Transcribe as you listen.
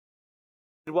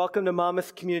Welcome to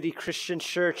Monmouth Community Christian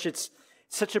Church. It's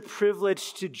such a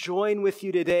privilege to join with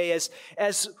you today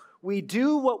as we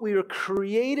do what we were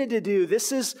created to do.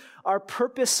 This is our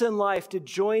purpose in life, to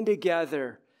join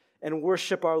together and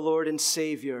worship our Lord and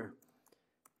Savior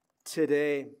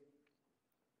today.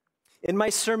 In my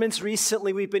sermons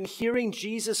recently, we've been hearing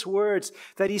Jesus' words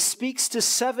that he speaks to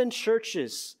 7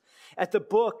 churches at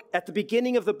the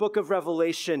beginning of the book of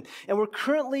Revelation. And we're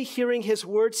currently hearing his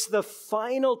words to the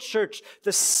final church,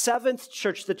 the 7th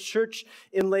church, the church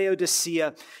in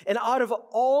Laodicea. And out of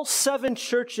all 7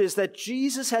 churches that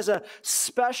Jesus has a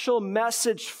special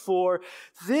message for,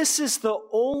 this is the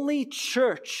only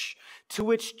church to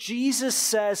which Jesus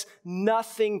says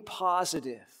nothing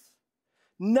positive.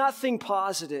 Nothing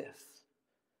positive.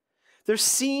 There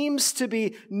seems to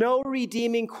be no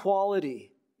redeeming quality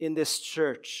in this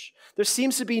church. There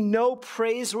seems to be no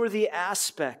praiseworthy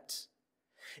aspect.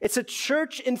 It's a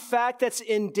church, in fact, that's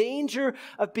in danger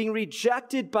of being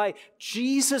rejected by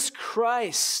Jesus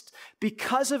Christ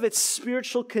because of its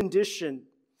spiritual condition.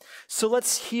 So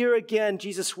let's hear again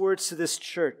Jesus' words to this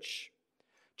church.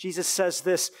 Jesus says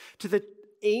this to the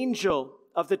angel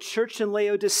of the church in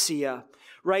Laodicea.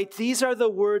 Right, these are the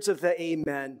words of the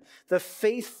Amen, the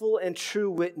faithful and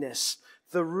true witness,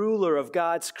 the ruler of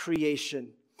God's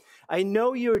creation. I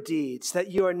know your deeds,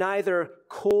 that you are neither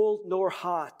cold nor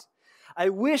hot. I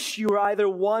wish you were either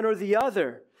one or the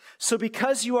other. So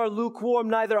because you are lukewarm,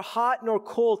 neither hot nor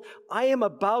cold, I am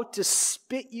about to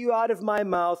spit you out of my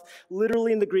mouth,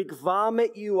 literally in the Greek,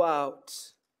 vomit you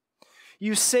out.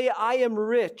 You say, I am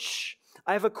rich,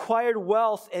 I have acquired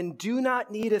wealth and do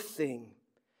not need a thing.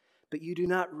 But you do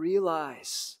not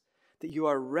realize that you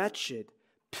are wretched,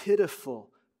 pitiful,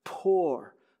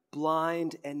 poor,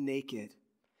 blind, and naked.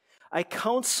 I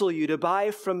counsel you to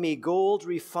buy from me gold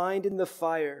refined in the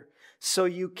fire, so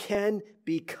you can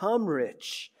become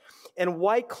rich, and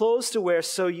white clothes to wear,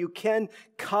 so you can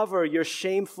cover your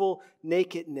shameful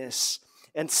nakedness,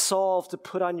 and salve to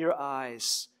put on your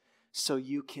eyes, so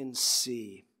you can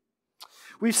see.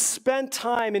 We've spent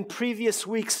time in previous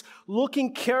weeks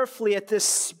looking carefully at this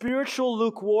spiritual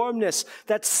lukewarmness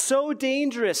that's so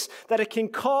dangerous that it can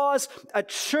cause a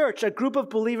church, a group of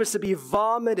believers, to be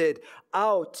vomited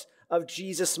out of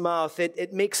Jesus' mouth.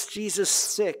 It makes Jesus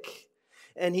sick,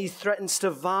 and he threatens to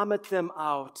vomit them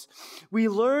out. We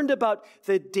learned about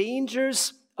the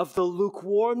dangers of the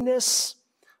lukewarmness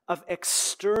of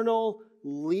external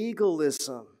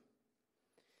legalism,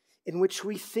 in which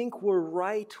we think we're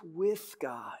right with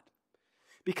God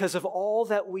because of all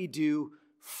that we do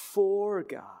for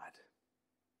God,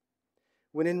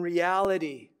 when in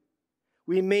reality,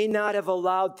 we may not have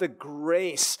allowed the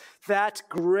grace, that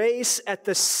grace at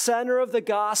the center of the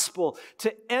gospel,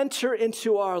 to enter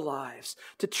into our lives,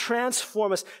 to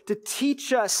transform us, to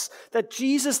teach us that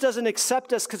Jesus doesn't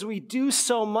accept us because we do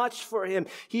so much for him.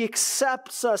 He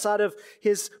accepts us out of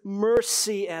his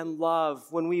mercy and love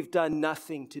when we've done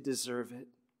nothing to deserve it.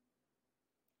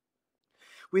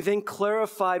 We then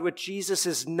clarified what Jesus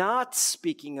is not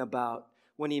speaking about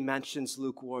when he mentions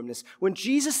lukewarmness. When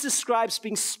Jesus describes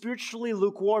being spiritually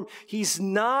lukewarm, he's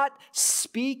not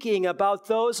speaking about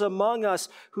those among us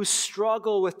who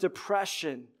struggle with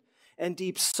depression and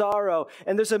deep sorrow.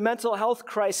 And there's a mental health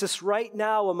crisis right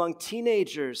now among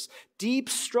teenagers, deep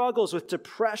struggles with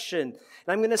depression. And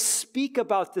I'm going to speak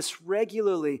about this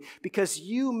regularly because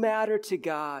you matter to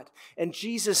God, and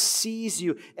Jesus sees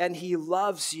you and he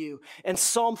loves you. And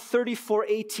Psalm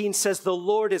 34:18 says, the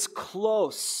Lord is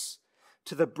close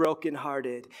to the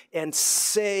brokenhearted and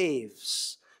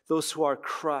saves those who are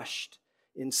crushed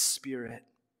in spirit.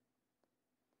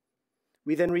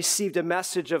 We then received a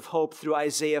message of hope through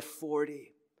Isaiah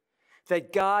 40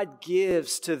 that God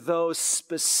gives to those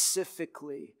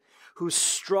specifically who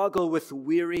struggle with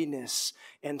weariness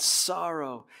and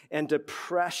sorrow and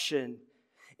depression,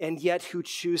 and yet who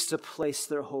choose to place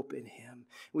their hope in him.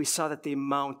 We saw that they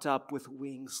mount up with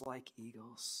wings like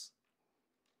eagles.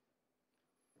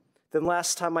 Then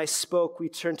last time I spoke, we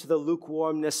turned to the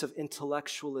lukewarmness of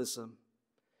intellectualism,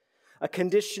 a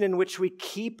condition in which we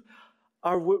keep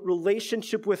our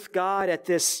relationship with God at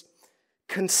this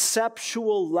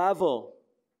conceptual level.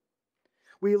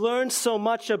 We learn so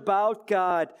much about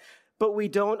God, but we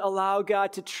don't allow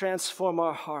God to transform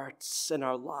our hearts and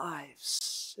our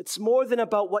lives. It's more than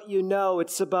about what you know.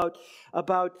 It's about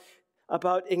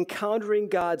encountering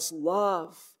God's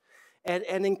love. And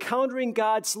encountering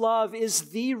God's love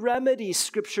is the remedy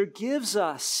Scripture gives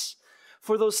us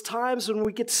for those times when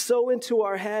we get so into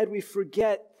our head we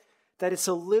forget that it's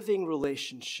a living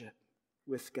relationship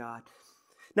with God.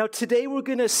 Now, today we're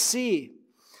going to see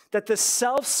that the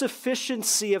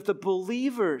self-sufficiency of the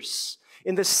believers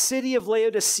in the city of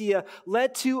Laodicea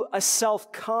led to a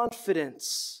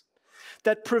self-confidence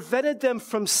that prevented them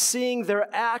from seeing their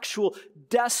actual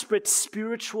desperate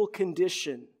spiritual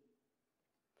condition.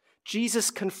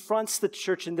 Jesus confronts the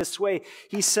church in this way.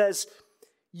 He says,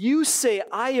 "You say,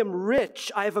 'I am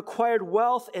rich, I have acquired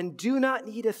wealth and do not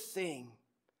need a thing.'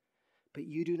 But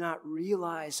you do not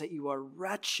realize that you are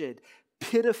wretched,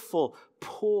 pitiful,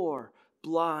 poor,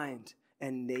 blind,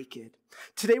 and naked."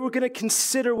 Today we're going to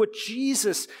consider what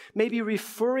Jesus may be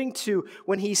referring to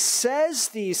when he says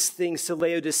these things to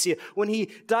Laodicea, when he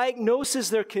diagnoses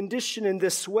their condition in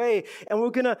this way. And we're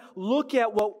going to look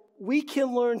at what we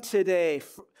can learn today,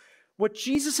 what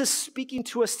Jesus is speaking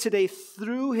to us today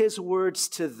through his words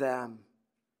to them.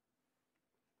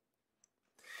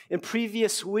 In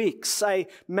previous weeks, I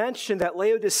mentioned that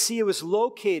Laodicea was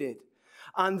located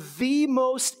on the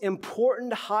most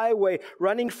important highway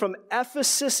running from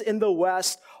Ephesus in the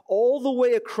west all the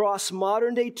way across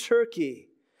modern-day Turkey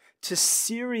to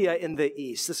Syria in the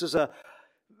east. This was a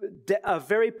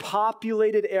very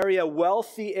populated area,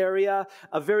 wealthy area,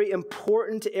 a very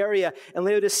important area. And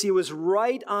Laodicea was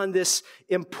right on this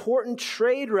important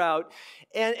trade route.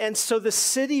 And so the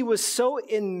city was so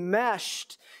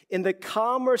enmeshed in the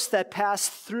commerce that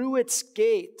passed through its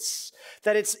gates,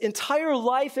 that its entire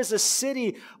life as a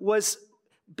city was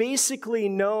basically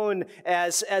known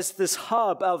as this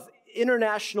hub of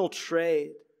international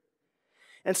trade.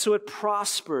 And so it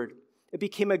prospered. It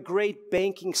became a great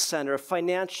banking center, a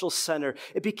financial center.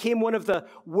 It became one of the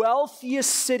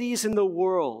wealthiest cities in the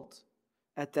world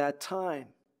at that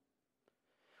time.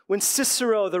 When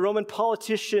Cicero, the Roman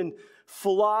politician,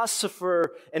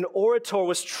 philosopher, and orator,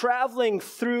 was traveling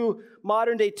through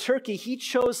modern-day Turkey, he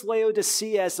chose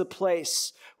Laodicea as the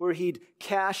place where he'd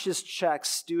cash his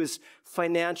checks, do his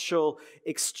financial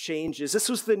exchanges. This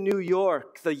was the New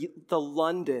York, the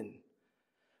London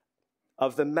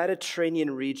of the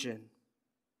Mediterranean region.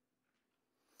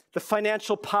 The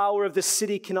financial power of the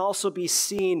city can also be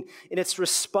seen in its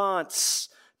response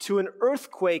to an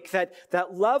earthquake that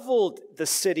leveled the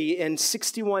city in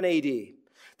 61 AD.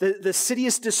 The city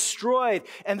is destroyed,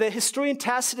 and the historian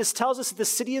Tacitus tells us that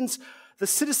the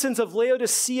citizens of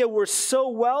Laodicea were so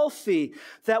wealthy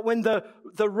that when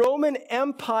the Roman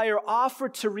Empire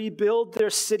offered to rebuild their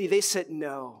city, they said,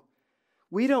 "No,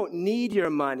 we don't need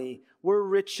your money. We're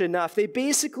rich enough." They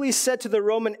basically said to the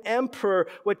Roman emperor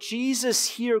what Jesus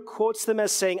here quotes them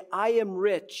as saying, "I am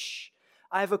rich.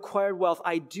 I have acquired wealth.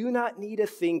 I do not need a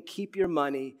thing. Keep your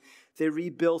money." They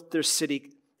rebuilt their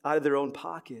city out of their own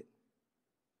pocket.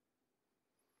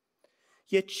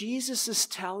 Yet Jesus is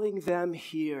telling them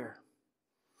here,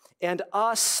 and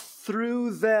us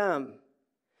through them,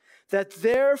 that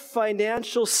their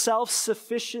financial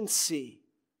self-sufficiency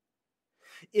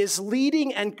is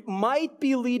leading and might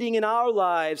be leading in our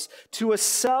lives to a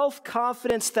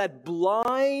self-confidence that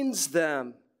blinds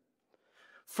them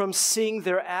from seeing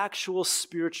their actual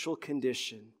spiritual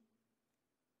condition.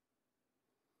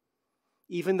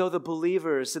 Even though the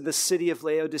believers in the city of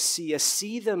Laodicea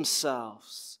see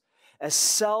themselves as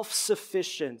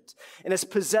self-sufficient and as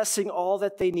possessing all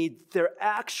that they need, their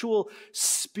actual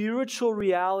spiritual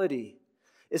reality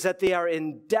is that they are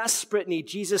in desperate need.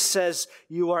 Jesus says,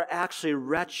 "You are actually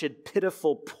wretched,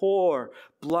 pitiful, poor,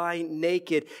 blind,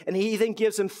 naked." And he then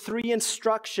gives them 3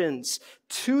 instructions,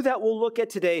 2 that we'll look at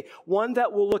today, 1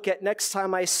 that we'll look at next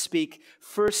time I speak.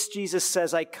 First, Jesus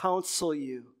says, "I counsel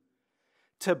you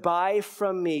to buy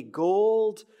from me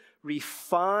gold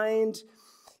refined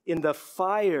in the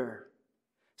fire,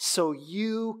 so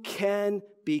you can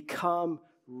become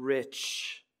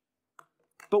rich."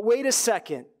 But wait a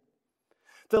second.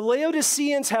 The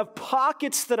Laodiceans have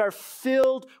pockets that are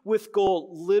filled with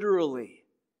gold, literally.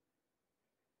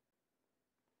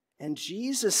 And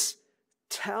Jesus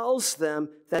tells them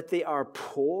that they are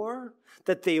poor,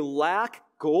 that they lack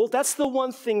gold. That's the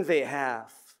one thing they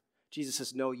have. Jesus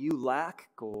says, "No, you lack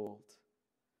gold."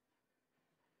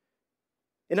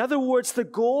 In other words, the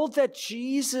gold that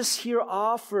Jesus here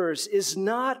offers is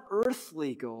not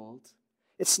earthly gold.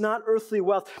 It's not earthly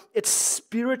wealth. It's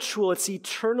spiritual. It's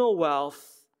eternal wealth.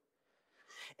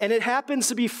 And it happens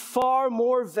to be far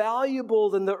more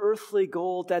valuable than the earthly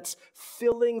gold that's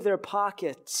filling their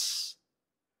pockets.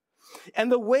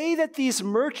 And the way that these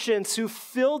merchants who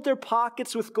filled their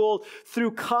pockets with gold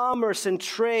through commerce and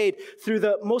trade, through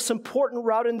the most important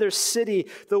route in their city,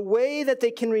 the way that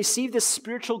they can receive this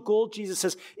spiritual gold, Jesus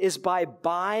says, is by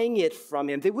buying it from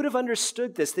him. They would have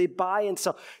understood this. They buy and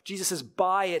sell. Jesus says,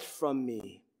 "Buy it from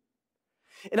me."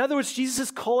 In other words, Jesus is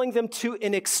calling them to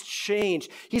an exchange.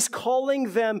 He's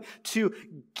calling them to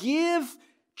give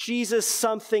Jesus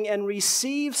something and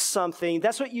receive something.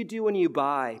 That's what you do when you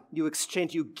buy. You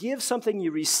exchange. You give something,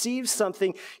 you receive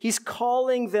something. He's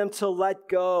calling them to let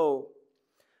go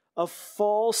of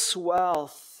false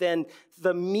wealth and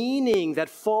the meaning that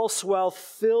false wealth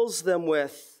fills them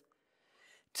with,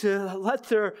 to let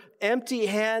their empty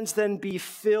hands then be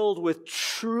filled with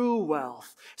true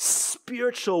wealth,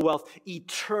 spiritual wealth,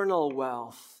 eternal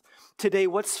wealth. Today,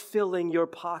 what's filling your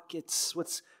pockets?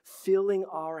 What's filling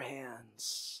our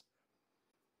hands?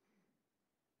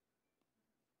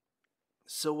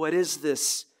 So what is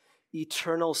this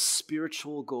eternal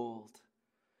spiritual gold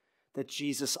that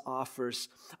Jesus offers?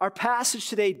 Our passage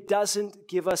today doesn't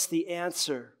give us the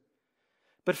answer,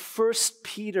 but 1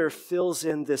 Peter fills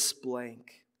in this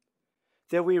blank.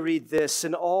 There we read this,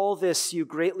 "In all this you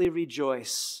greatly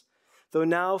rejoice, though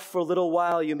now for a little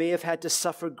while you may have had to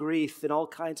suffer grief in all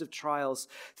kinds of trials.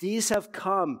 These have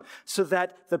come so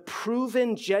that the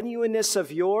proven genuineness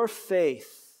of your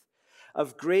faith,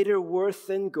 of greater worth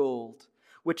than gold,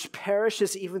 which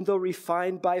perishes even though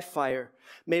refined by fire,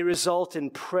 may result in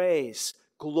praise,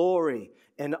 glory,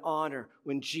 and honor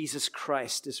when Jesus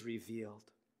Christ is revealed."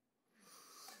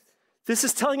 This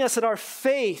is telling us that our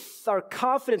faith, our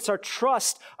confidence, our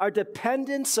trust, our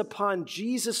dependence upon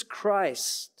Jesus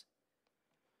Christ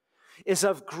is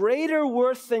of greater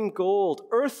worth than gold,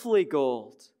 earthly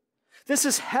gold. This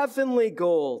is heavenly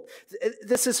gold.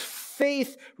 This is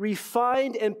faith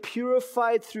refined and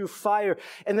purified through fire.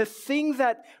 And the thing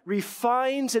that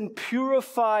refines and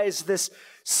purifies this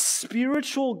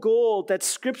spiritual gold that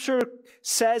Scripture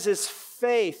says is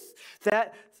faith,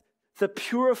 that the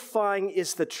purifying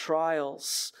is the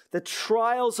trials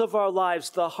of our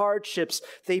lives, the hardships.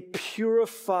 They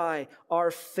purify our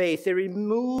faith. They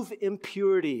remove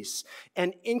impurities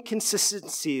and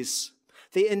inconsistencies.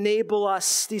 They enable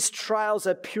us, these trials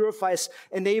that purify us,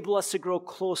 enable us to grow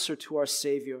closer to our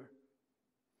Savior.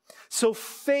 So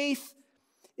faith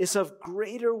is of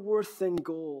greater worth than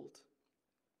gold.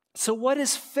 So what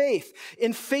is faith?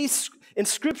 In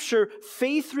Scripture,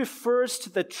 faith refers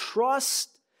to the trust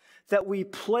that we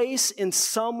place in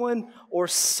someone or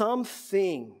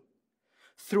something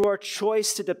through our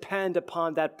choice to depend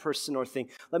upon that person or thing.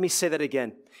 Let me say that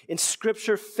again. In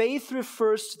Scripture, faith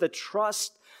refers to the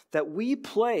trust that we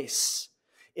place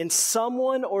in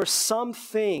someone or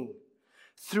something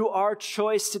through our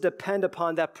choice to depend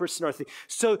upon that person or thing.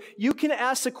 So you can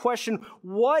ask the question,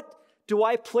 what do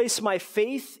I place my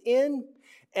faith in?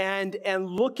 And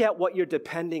look at what you're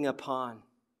depending upon.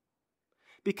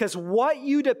 Because what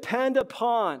you depend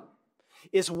upon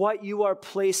is what you are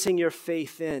placing your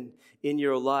faith in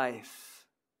your life.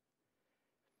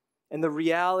 And the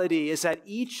reality is that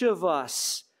each of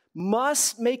us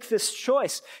must make this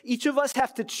choice. Each of us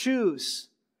have to choose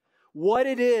what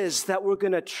it is that we're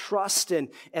going to trust in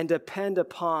and depend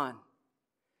upon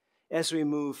as we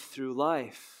move through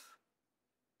life.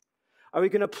 Are we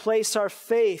going to place our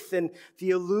faith in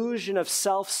the illusion of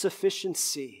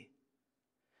self-sufficiency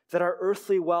that our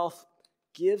earthly wealth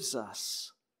gives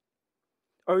us?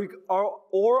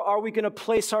 Or are we going to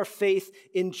place our faith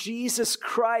in Jesus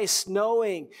Christ,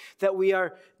 knowing that we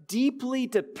are deeply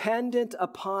dependent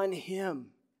upon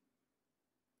Him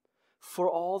for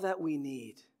all that we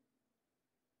need?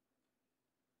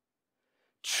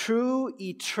 True,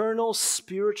 eternal,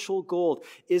 spiritual gold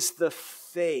is the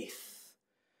faith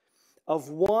of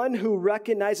one who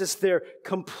recognizes their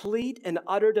complete and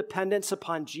utter dependence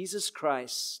upon Jesus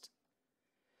Christ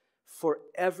for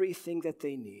everything that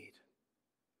they need.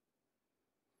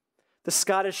 The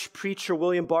Scottish preacher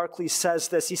William Barclay says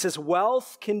this. He says,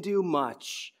 "Wealth can do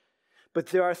much, but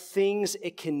there are things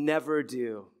it can never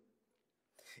do.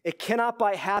 It cannot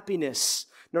buy happiness,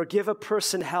 nor give a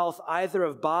person health either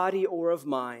of body or of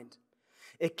mind.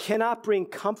 It cannot bring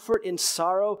comfort in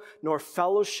sorrow, nor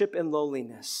fellowship in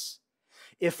loneliness.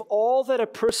 If all that a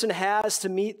person has to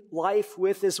meet life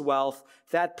with is wealth,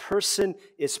 that person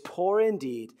is poor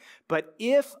indeed. But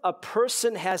if a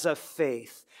person has a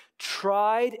faith,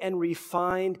 tried and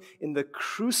refined in the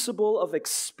crucible of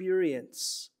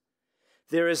experience,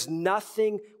 there is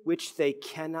nothing which they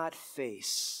cannot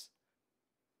face.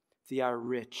 They are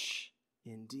rich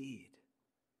indeed."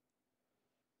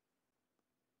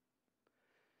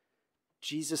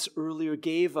 Jesus earlier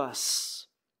gave us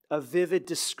a vivid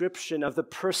description of the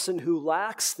person who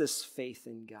lacks this faith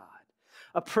in God.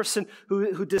 A person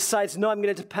who decides, no, I'm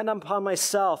going to depend upon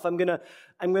myself. I'm going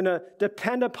to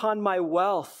depend upon my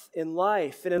wealth in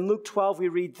life. And in Luke 12, we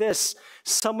read this.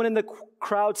 Someone in the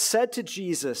crowd said to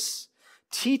Jesus,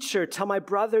 "Teacher, tell my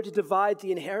brother to divide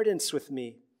the inheritance with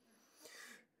me."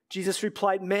 Jesus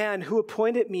replied, "Man, who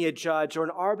appointed me a judge or an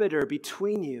arbiter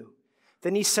between you?"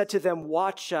 Then he said to them,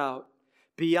 watch out,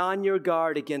 be on your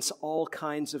guard against all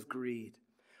kinds of greed.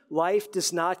 Life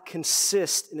does not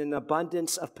consist in an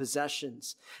abundance of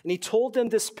possessions. And he told them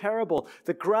this parable.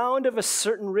 The ground of a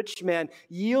certain rich man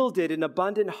yielded an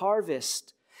abundant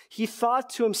harvest. He thought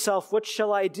to himself, what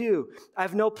shall I do? I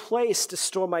have no place to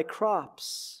store my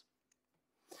crops.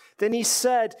 Then he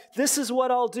said, this is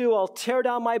what I'll do. I'll tear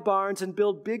down my barns and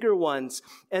build bigger ones,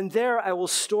 and there I will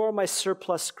store my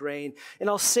surplus grain. And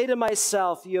I'll say to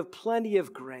myself, you have plenty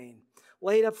of grain,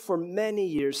 laid up for many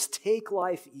years. Take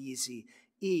life easy.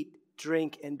 Eat,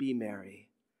 drink, and be merry.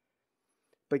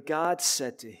 But God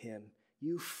said to him,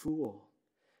 you fool,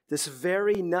 this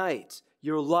very night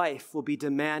your life will be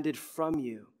demanded from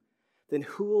you. Then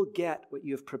who will get what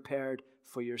you have prepared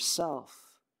for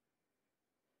yourself?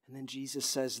 And then Jesus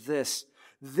says this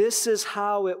is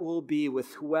how it will be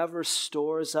with whoever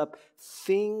stores up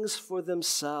things for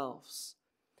themselves,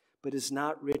 but is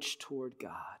not rich toward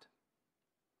God.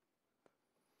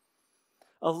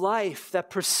 A life that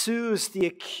pursues the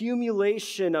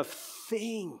accumulation of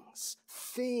things.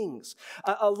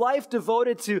 A life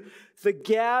devoted to the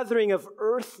gathering of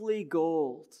earthly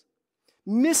gold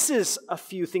misses a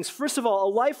few things. First of all,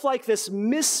 a life like this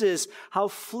misses how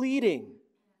fleeting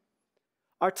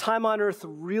our time on earth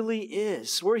really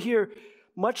is. We're here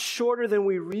much shorter than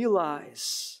we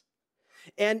realize.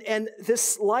 And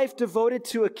this life devoted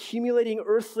to accumulating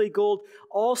earthly gold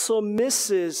also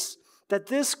misses that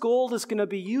this gold is going to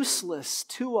be useless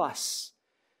to us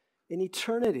in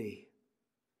eternity.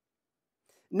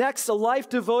 Next, a life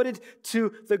devoted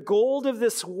to the gold of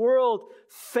this world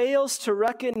fails to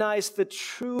recognize the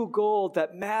true gold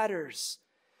that matters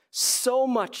so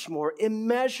much more,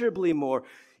 immeasurably more,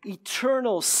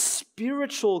 eternal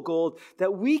spiritual gold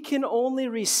that we can only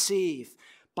receive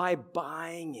by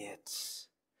buying it,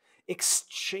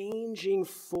 exchanging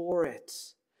for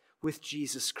it with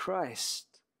Jesus Christ.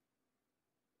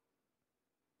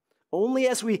 Only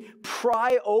as we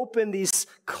pry open these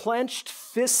clenched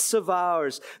fists of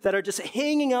ours that are just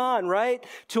hanging on, right,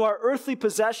 to our earthly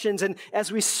possessions, and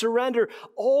as we surrender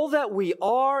all that we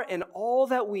are and all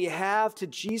that we have to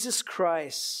Jesus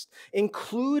Christ,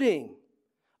 including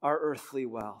our earthly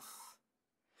wealth.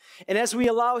 And as we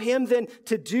allow him then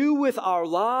to do with our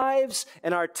lives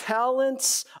and our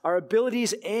talents, our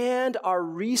abilities, and our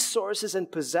resources and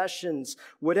possessions,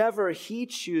 whatever he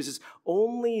chooses,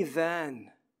 only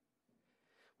then,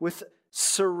 with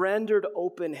surrendered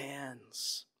open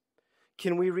hands,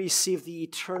 can we receive the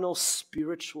eternal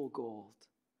spiritual gold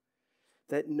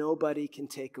that nobody can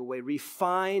take away,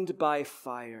 refined by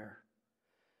fire,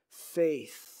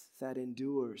 faith that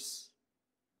endures.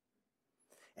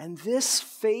 And this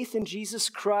faith in Jesus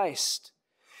Christ,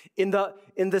 in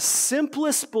the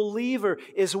simplest believer,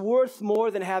 is worth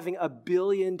more than having $1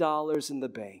 billion in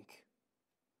the bank.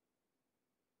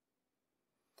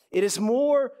 It is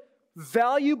more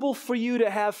valuable for you to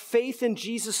have faith in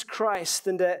Jesus Christ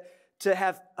than to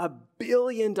have $1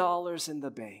 billion in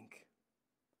the bank.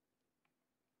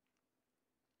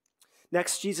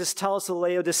 Next, Jesus tells the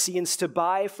Laodiceans to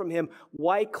buy from him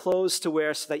white clothes to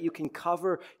wear so that you can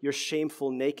cover your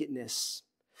shameful nakedness.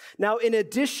 Now, in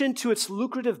addition to its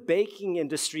lucrative baking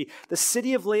industry, the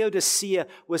city of Laodicea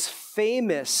was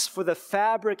famous for the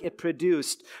fabric it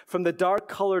produced from the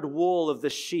dark-colored wool of the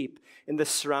sheep in the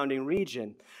surrounding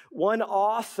region. One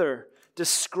author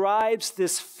describes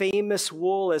this famous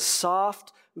wool as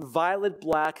soft,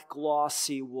 violet-black,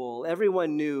 glossy wool.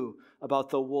 Everyone knew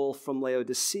about the wool from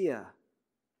Laodicea.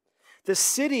 The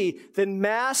city then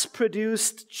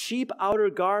mass-produced cheap outer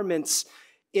garments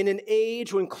in an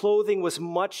age when clothing was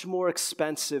much more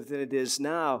expensive than it is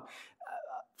now.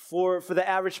 For the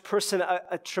average person,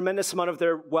 a tremendous amount of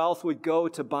their wealth would go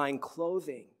to buying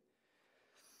clothing.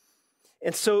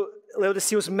 And so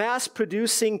Laodicea was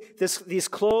mass-producing these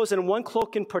clothes, and one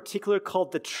cloak in particular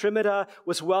called the Trimida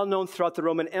was well known throughout the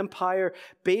Roman Empire.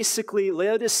 Basically,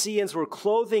 Laodiceans were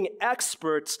clothing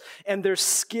experts, and their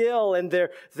skill and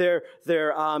their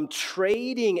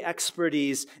trading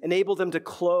expertise enabled them to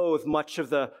clothe much of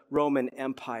the Roman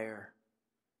Empire.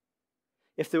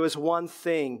 If there was one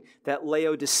thing that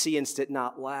Laodiceans did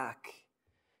not lack,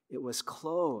 it was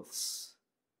clothes.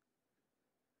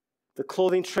 The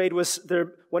clothing trade was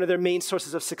one of their main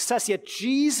sources of success. Yet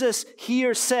Jesus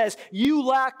here says, you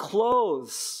lack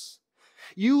clothes.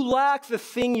 You lack the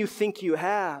thing you think you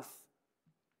have.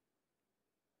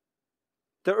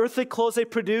 The earthly clothes they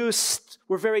produced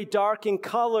were very dark in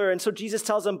color, and so Jesus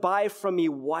tells them, buy from me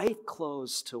white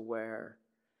clothes to wear.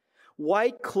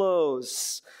 White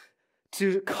clothes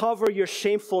to cover your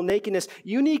shameful nakedness.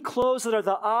 You need clothes that are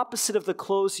the opposite of the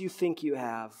clothes you think you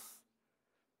have.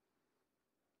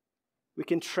 We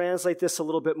can translate this a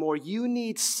little bit more. You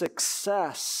need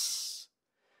success.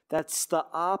 That's the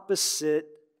opposite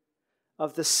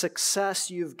of the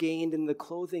success you've gained in the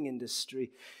clothing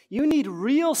industry. You need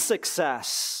real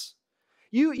success.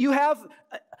 You have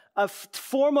a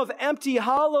form of empty,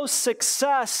 hollow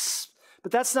success,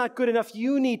 but that's not good enough.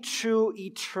 You need true,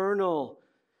 eternal,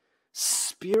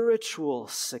 spiritual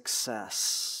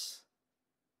success.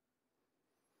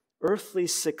 Earthly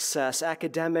success,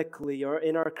 academically or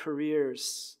in our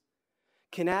careers,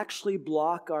 can actually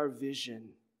block our vision.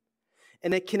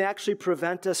 And it can actually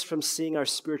prevent us from seeing our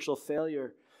spiritual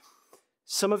failure.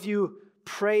 Some of you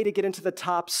pray to get into the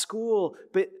top school,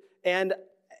 and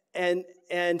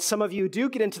some of you do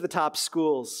get into the top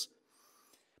schools.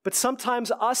 But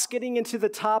sometimes us getting into the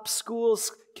top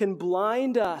schools can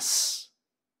blind us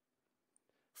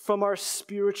from our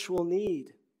spiritual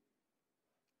need.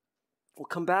 We'll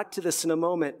come back to this in a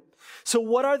moment. So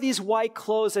what are these white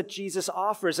clothes that Jesus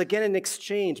offers? Again, in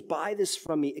exchange, buy this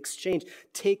from me, exchange,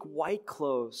 take white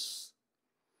clothes.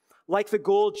 Like the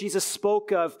gold Jesus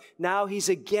spoke of, now he's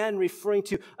again referring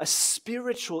to a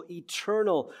spiritual,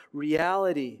 eternal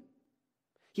reality.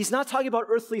 He's not talking about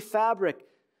earthly fabric.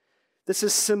 This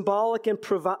is symbolic and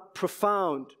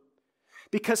profound.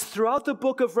 Because throughout the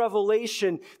book of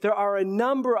Revelation, there are a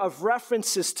number of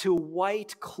references to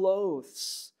white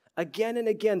clothes. Again and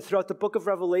again throughout the book of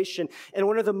Revelation. And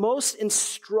one of the most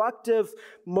instructive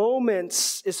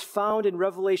moments is found in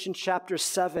Revelation chapter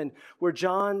 7, where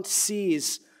John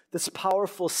sees this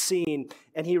powerful scene.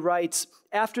 And he writes,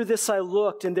 "After this I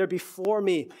looked, and there before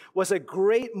me was a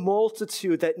great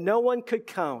multitude that no one could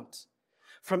count,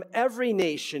 from every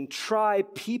nation,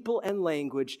 tribe, people, and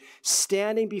language,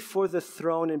 standing before the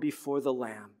throne and before the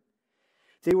Lamb.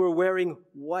 They were wearing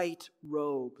white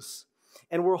robes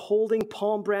and were holding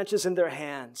palm branches in their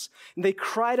hands. And they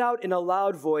cried out in a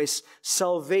loud voice,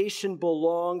 'Salvation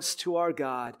belongs to our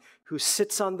God who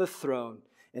sits on the throne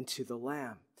and to the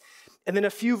Lamb.'" And then a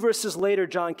few verses later,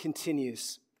 John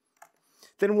continues,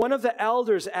 "Then one of the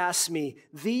elders asked me,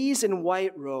 'These in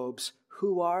white robes,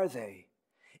 who are they?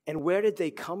 And where did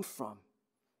they come from?'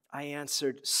 I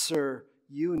answered, 'Sir,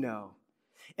 you know.'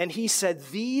 And he said,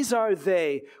 'These are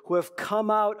they who have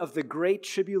come out of the great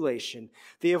tribulation.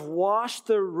 They have washed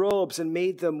their robes and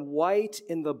made them white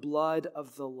in the blood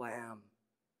of the Lamb.'"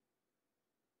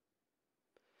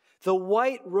 The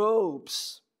white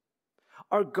robes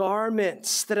are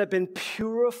garments that have been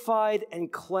purified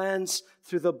and cleansed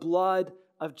through the blood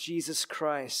of Jesus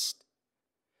Christ,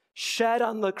 shed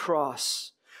on the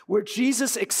cross, where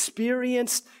Jesus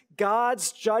experienced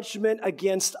God's judgment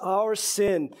against our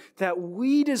sin that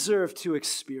we deserve to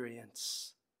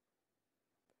experience.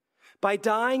 By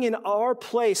dying in our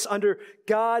place under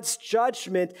God's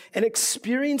judgment and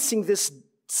experiencing this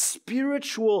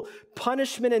spiritual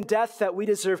punishment and death that we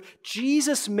deserve,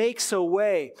 Jesus makes a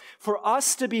way for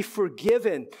us to be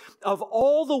forgiven of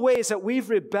all the ways that we've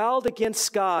rebelled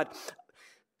against God,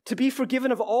 to be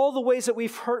forgiven of all the ways that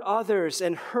we've hurt others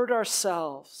and hurt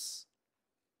ourselves.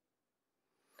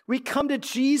 We come to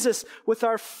Jesus with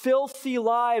our filthy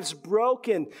lives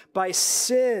broken by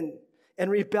sin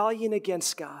and rebellion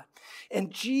against God.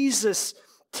 And Jesus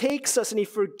takes us and he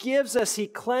forgives us, he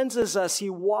cleanses us, he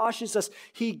washes us,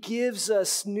 he gives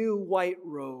us new white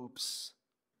robes.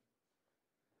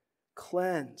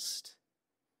 Cleansed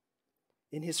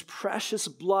in his precious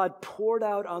blood poured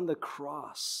out on the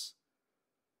cross.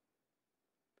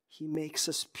 He makes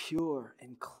us pure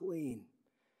and clean,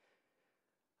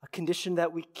 a condition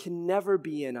that we can never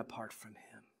be in apart from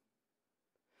him.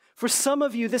 For some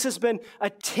of you, this has been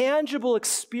a tangible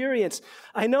experience.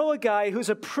 I know a guy who's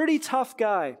a pretty tough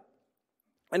guy,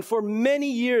 and for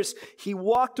many years, he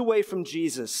walked away from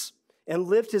Jesus and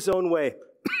lived his own way.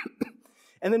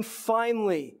 And then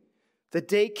finally, the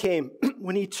day came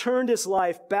when he turned his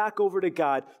life back over to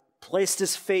God, placed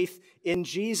his faith in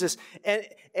Jesus,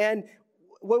 and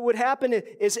what would happen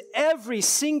is every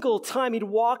single time he'd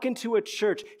walk into a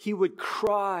church, he would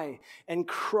cry and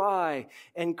cry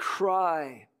and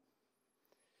cry.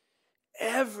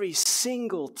 Every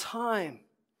single time.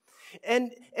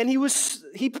 And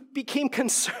he became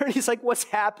concerned. He's like, "What's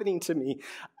happening to me?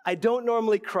 I don't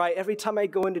normally cry. Every time I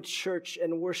go into church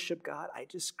and worship God, I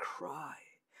just cry.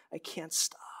 I can't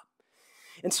stop."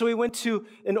 And so he went to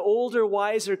an older,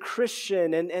 wiser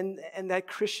Christian, and that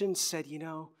Christian said, "You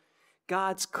know,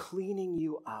 God's cleaning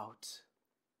you out.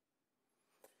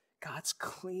 God's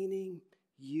cleaning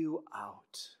you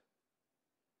out.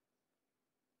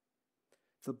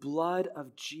 The blood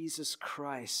of Jesus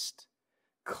Christ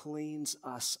cleans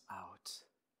us out."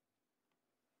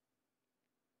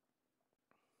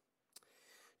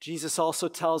 Jesus also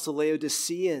tells the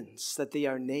Laodiceans that they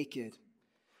are naked.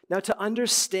 Now, to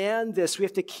understand this, we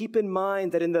have to keep in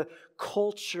mind that in the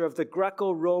culture of the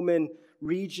Greco-Roman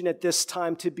region at this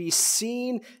time, to be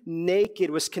seen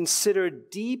naked was considered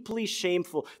deeply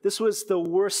shameful. This was the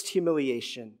worst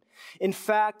humiliation. In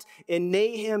fact, in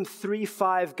Nahum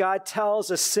 3:5, God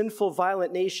tells a sinful,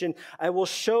 violent nation, "I will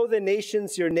show the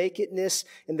nations your nakedness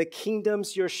and the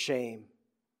kingdoms your shame."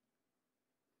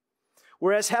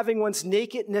 Whereas having one's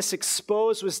nakedness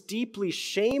exposed was deeply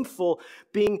shameful,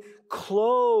 being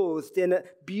clothed in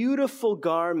beautiful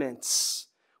garments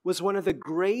was one of the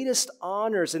greatest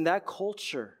honors in that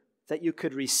culture that you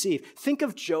could receive. Think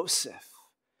of Joseph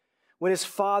when his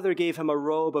father gave him a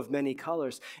robe of many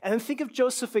colors. And then think of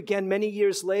Joseph again many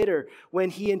years later when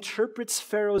he interprets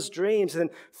Pharaoh's dreams and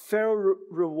Pharaoh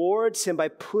rewards him by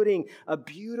putting a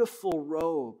beautiful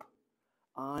robe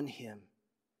on him.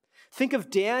 Think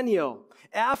of Daniel.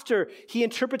 After he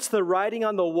interprets the writing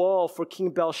on the wall for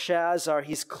King Belshazzar,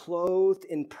 he's clothed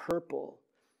in purple.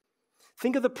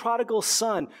 Think of the prodigal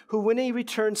son, who when he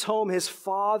returns home, his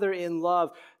father in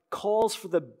love calls for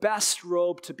the best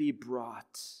robe to be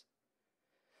brought.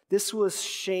 This was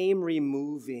shame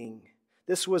removing.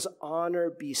 This was honor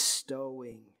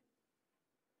bestowing.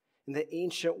 In the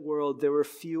ancient world, there were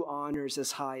few honors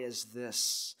as high as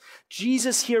this.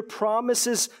 Jesus here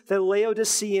promises the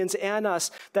Laodiceans and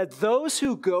us that those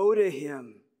who go to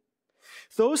him,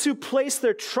 those who place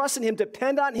their trust in him,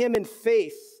 depend on him in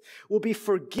faith, will be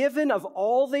forgiven of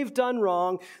all they've done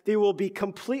wrong. They will be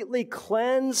completely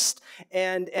cleansed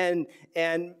and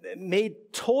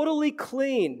made totally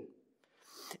clean.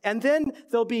 And then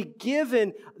they'll be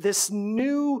given this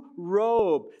new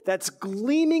robe that's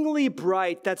gleamingly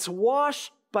bright, that's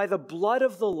washed by the blood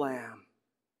of the Lamb.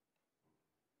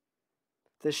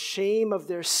 The shame of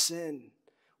their sin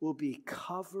will be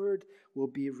covered, will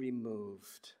be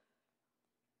removed.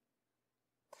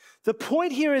 The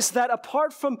point here is that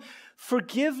apart from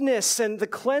forgiveness and the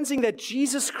cleansing that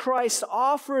Jesus Christ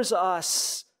offers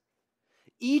us,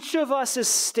 each of us is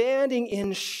standing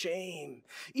in shame.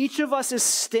 Each of us is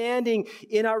standing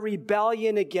in our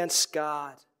rebellion against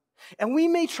God. And we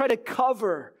may try to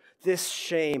cover this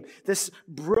shame, this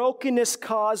brokenness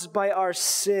caused by our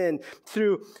sin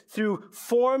through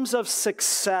forms of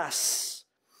success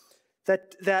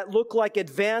that look like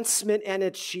advancement and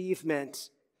achievement.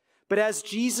 But as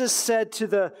Jesus said to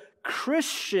the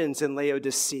Christians in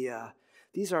Laodicea,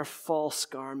 these are false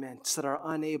garments that are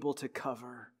unable to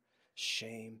cover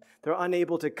shame. They're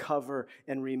unable to cover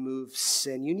and remove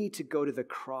sin. You need to go to the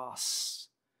cross.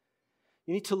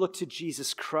 You need to look to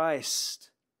Jesus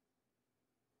Christ.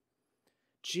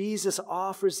 Jesus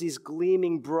offers these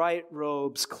gleaming bright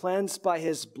robes cleansed by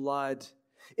his blood.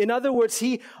 In other words,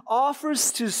 he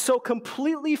offers to so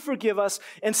completely forgive us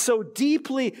and so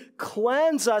deeply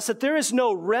cleanse us that there is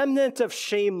no remnant of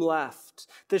shame left.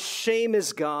 The shame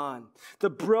is gone. The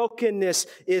brokenness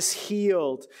is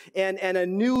healed, and a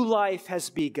new life has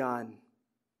begun.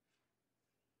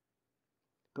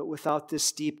 But without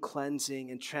this deep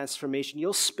cleansing and transformation,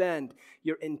 you'll spend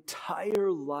your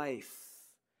entire life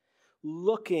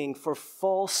looking for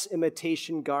false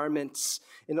imitation garments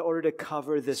in order to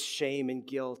cover this shame and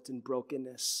guilt and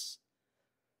brokenness.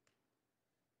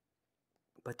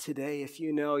 But today, if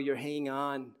you know you're hanging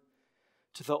on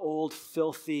to the old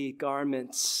filthy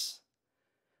garments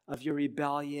of your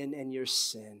rebellion and your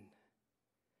sin,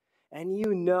 and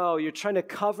you know you're trying to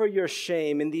cover your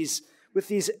shame with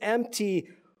these empty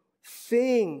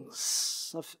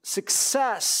things of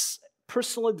success,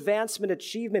 personal advancement,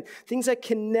 achievement, things that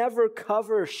can never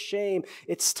cover shame,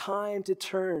 it's time to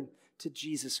turn to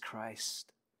Jesus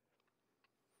Christ.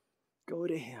 Go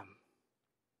to him.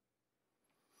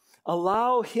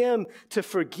 Allow him to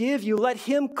forgive you. Let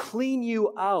him clean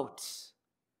you out.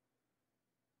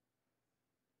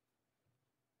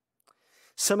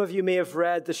 Some of you may have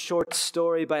read the short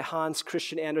story by Hans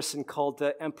Christian Andersen called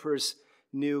The Emperor's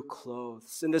New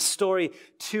Clothes. In this story,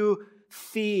 two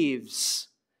thieves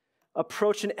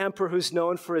approach an emperor who's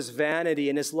known for his vanity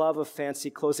and his love of fancy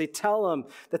clothes. They tell him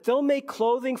that they'll make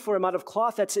clothing for him out of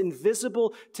cloth that's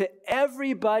invisible to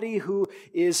everybody who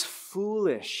is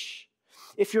foolish.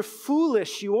 If you're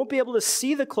foolish, you won't be able to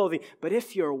see the clothing. But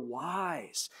if you're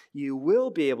wise, you will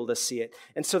be able to see it.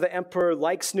 And so the emperor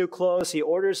likes new clothes. He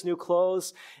orders new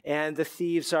clothes, and the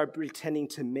thieves are pretending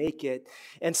to make it.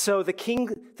 And so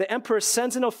the emperor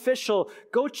sends an official,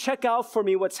 go check out for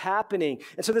me what's happening.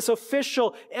 And so this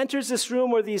official enters this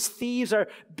room where these thieves are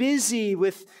busy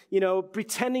with,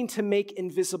 pretending to make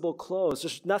invisible clothes.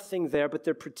 There's nothing there, but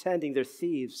they're pretending they're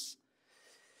thieves.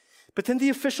 But then the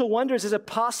official wonders, is it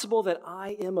possible that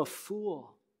I am a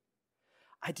fool?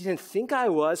 I didn't think I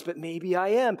was, but maybe I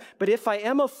am. But if I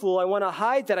am a fool, I want to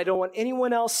hide that. I don't want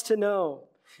anyone else to know.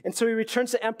 And so he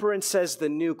returns to the emperor and says, the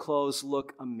new clothes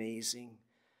look amazing.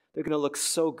 They're going to look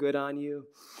so good on you.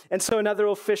 And so another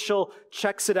official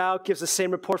checks it out, gives the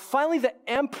same report. Finally, the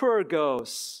emperor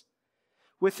goes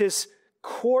with his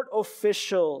court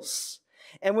officials.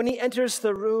 And when he enters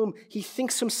the room, he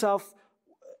thinks to himself,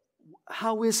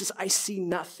 how is this? I see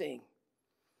nothing.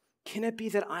 Can it be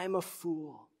that I'm a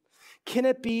fool? Can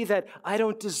it be that I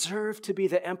don't deserve to be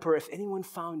the emperor? If anyone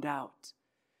found out,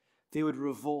 they would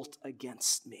revolt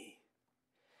against me.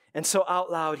 And so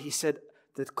out loud, he said,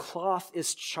 the cloth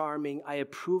is charming. I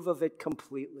approve of it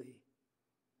completely.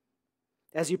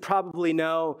 As you probably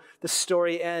know, the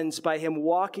story ends by him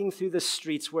walking through the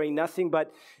streets wearing nothing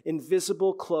but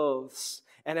invisible clothes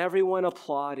and everyone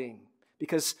applauding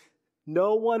because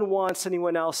no one wants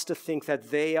anyone else to think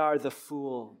that they are the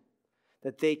fool,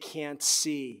 that they can't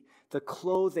see the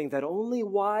clothing that only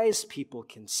wise people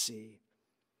can see.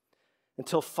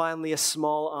 Until finally a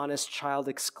small, honest child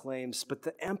exclaims, but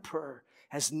the emperor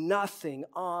has nothing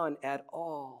on at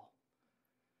all.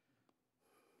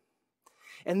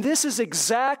 And this is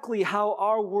exactly how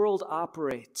our world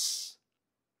operates.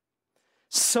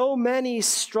 So many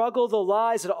struggle the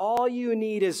lies that all you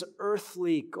need is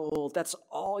earthly gold. That's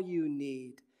all you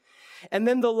need. And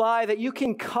then the lie that you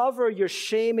can cover your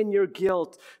shame and your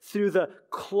guilt through the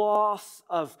cloth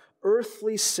of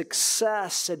earthly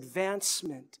success,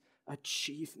 advancement,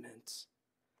 achievement.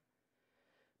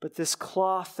 But this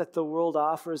cloth that the world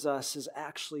offers us is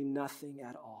actually nothing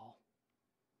at all.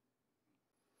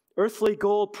 Earthly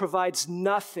gold provides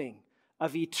nothing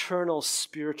of eternal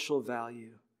spiritual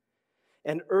value.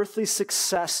 And earthly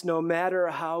success, no matter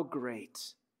how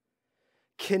great,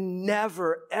 can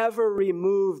never, ever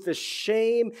remove the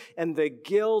shame and the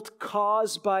guilt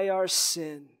caused by our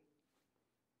sin.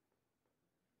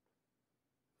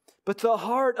 But the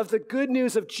heart of the good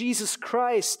news of Jesus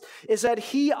Christ is that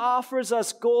he offers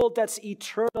us gold that's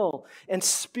eternal and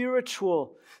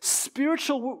spiritual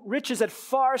riches that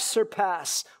far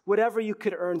surpass whatever you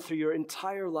could earn through your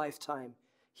entire lifetime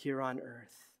here on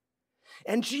earth.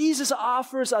 And Jesus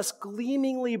offers us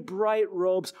gleamingly bright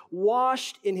robes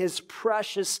washed in his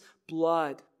precious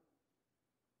blood.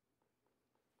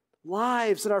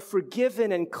 Lives that are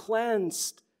forgiven and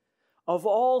cleansed of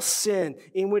all sin,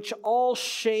 in which all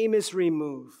shame is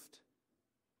removed.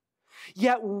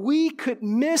 Yet we could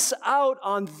miss out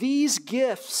on these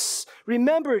gifts.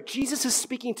 Remember, Jesus is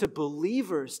speaking to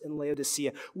believers in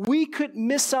Laodicea. We could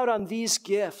miss out on these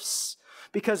gifts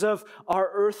because of our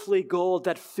earthly gold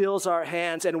that fills our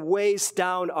hands and weighs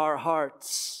down our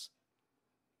hearts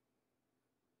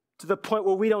to the point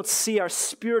where we don't see our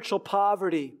spiritual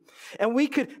poverty. And we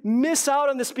could miss out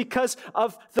on this because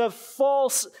of the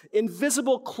false,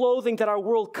 invisible clothing that our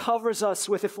world covers us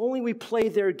with. If only we play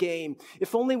their game,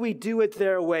 if only we do it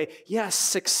their way. Yes,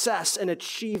 success and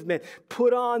achievement.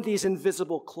 Put on these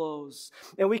invisible clothes.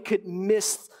 And we could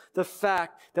miss the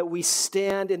fact that we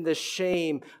stand in the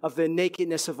shame of the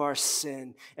nakedness of our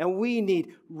sin. And we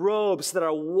need robes that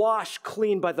are washed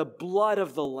clean by the blood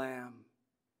of the Lamb.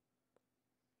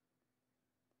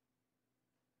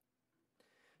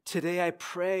 Today I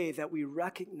pray that we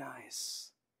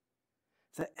recognize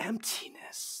the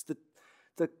emptiness,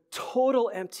 the total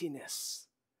emptiness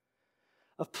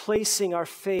of placing our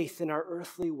faith in our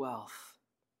earthly wealth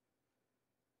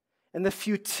and the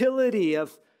futility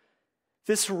of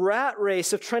this rat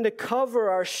race of trying to cover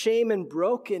our shame and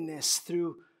brokenness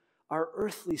through our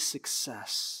earthly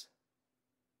success.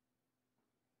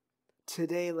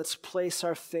 Today, let's place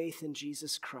our faith in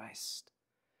Jesus Christ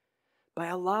by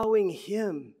allowing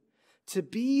him to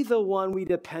be the one we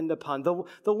depend upon,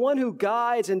 the one who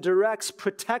guides and directs,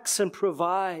 protects and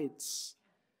provides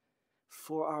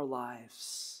for our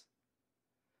lives.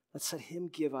 Let's let him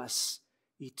give us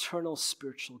eternal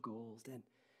spiritual gold, and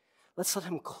let's let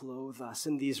him clothe us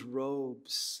in these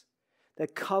robes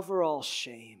that cover all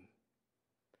shame,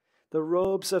 the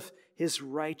robes of his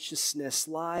righteousness,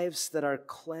 lives that are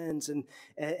cleansed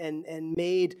and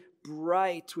made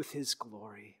bright with his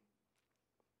glory.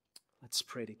 Let's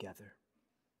pray together.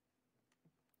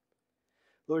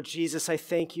 Lord Jesus, I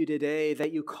thank you today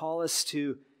that you call us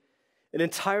to an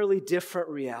entirely different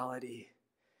reality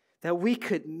that we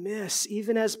could miss,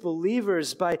 even as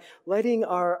believers, by letting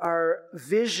our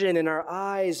vision and our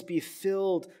eyes be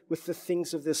filled with the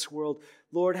things of this world.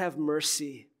 Lord, have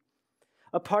mercy.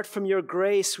 Apart from your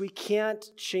grace, we can't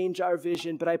change our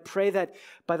vision, but I pray that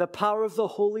by the power of the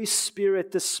Holy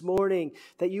Spirit this morning,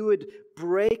 that you would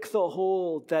break the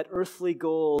hold that earthly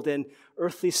gold and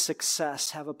earthly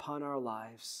success have upon our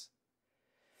lives.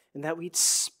 and that we'd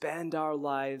spend our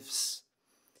lives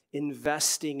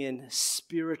investing in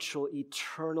spiritual,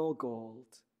 eternal gold,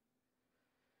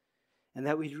 and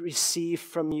that we'd receive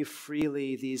from you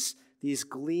freely these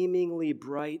gleamingly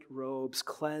bright robes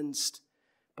cleansed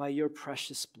by your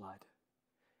precious blood.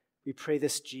 We pray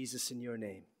this, Jesus, in your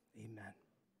name. Amen.